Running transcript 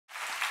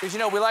Because, you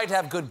know, we like to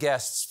have good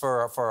guests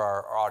for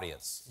our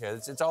audience. Yeah,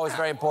 it's always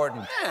very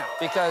important.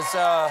 Because,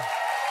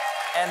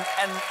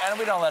 and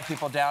we don't let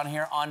people down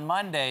here. On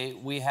Monday,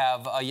 we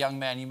have a young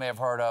man you may have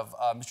heard of.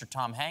 Mr.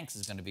 Tom Hanks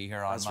is going to be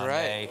here on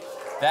Monday.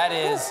 Right. That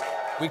is,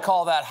 we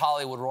call that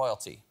Hollywood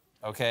royalty,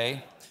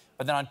 okay?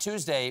 But then on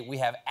Tuesday, we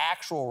have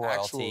actual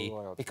royalty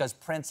because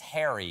Prince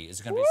Harry is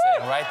going to be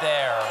sitting right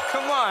there.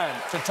 Come on.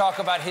 To talk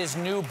about his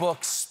new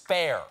book,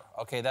 Spare.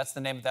 Okay, that's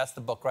the name, that's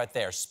the book right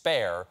there,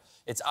 Spare.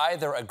 It's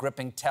either a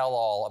gripping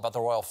tell-all about the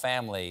royal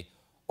family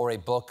or a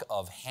book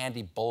of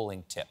handy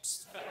bowling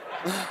tips.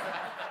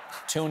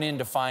 Tune in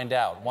to find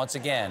out. Once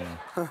again,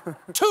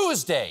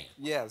 Tuesday.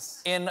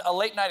 Yes. In a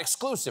late-night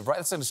exclusive, right?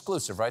 That's an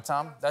exclusive, right,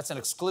 Tom? That's an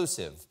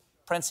exclusive.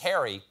 Prince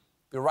Harry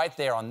will be right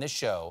there on this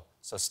show.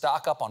 So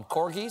stock up on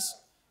corgis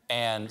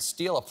and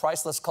steal a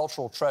priceless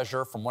cultural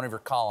treasure from one of your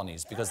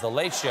colonies because The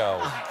Late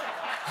Show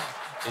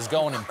is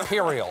going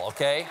imperial,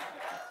 okay?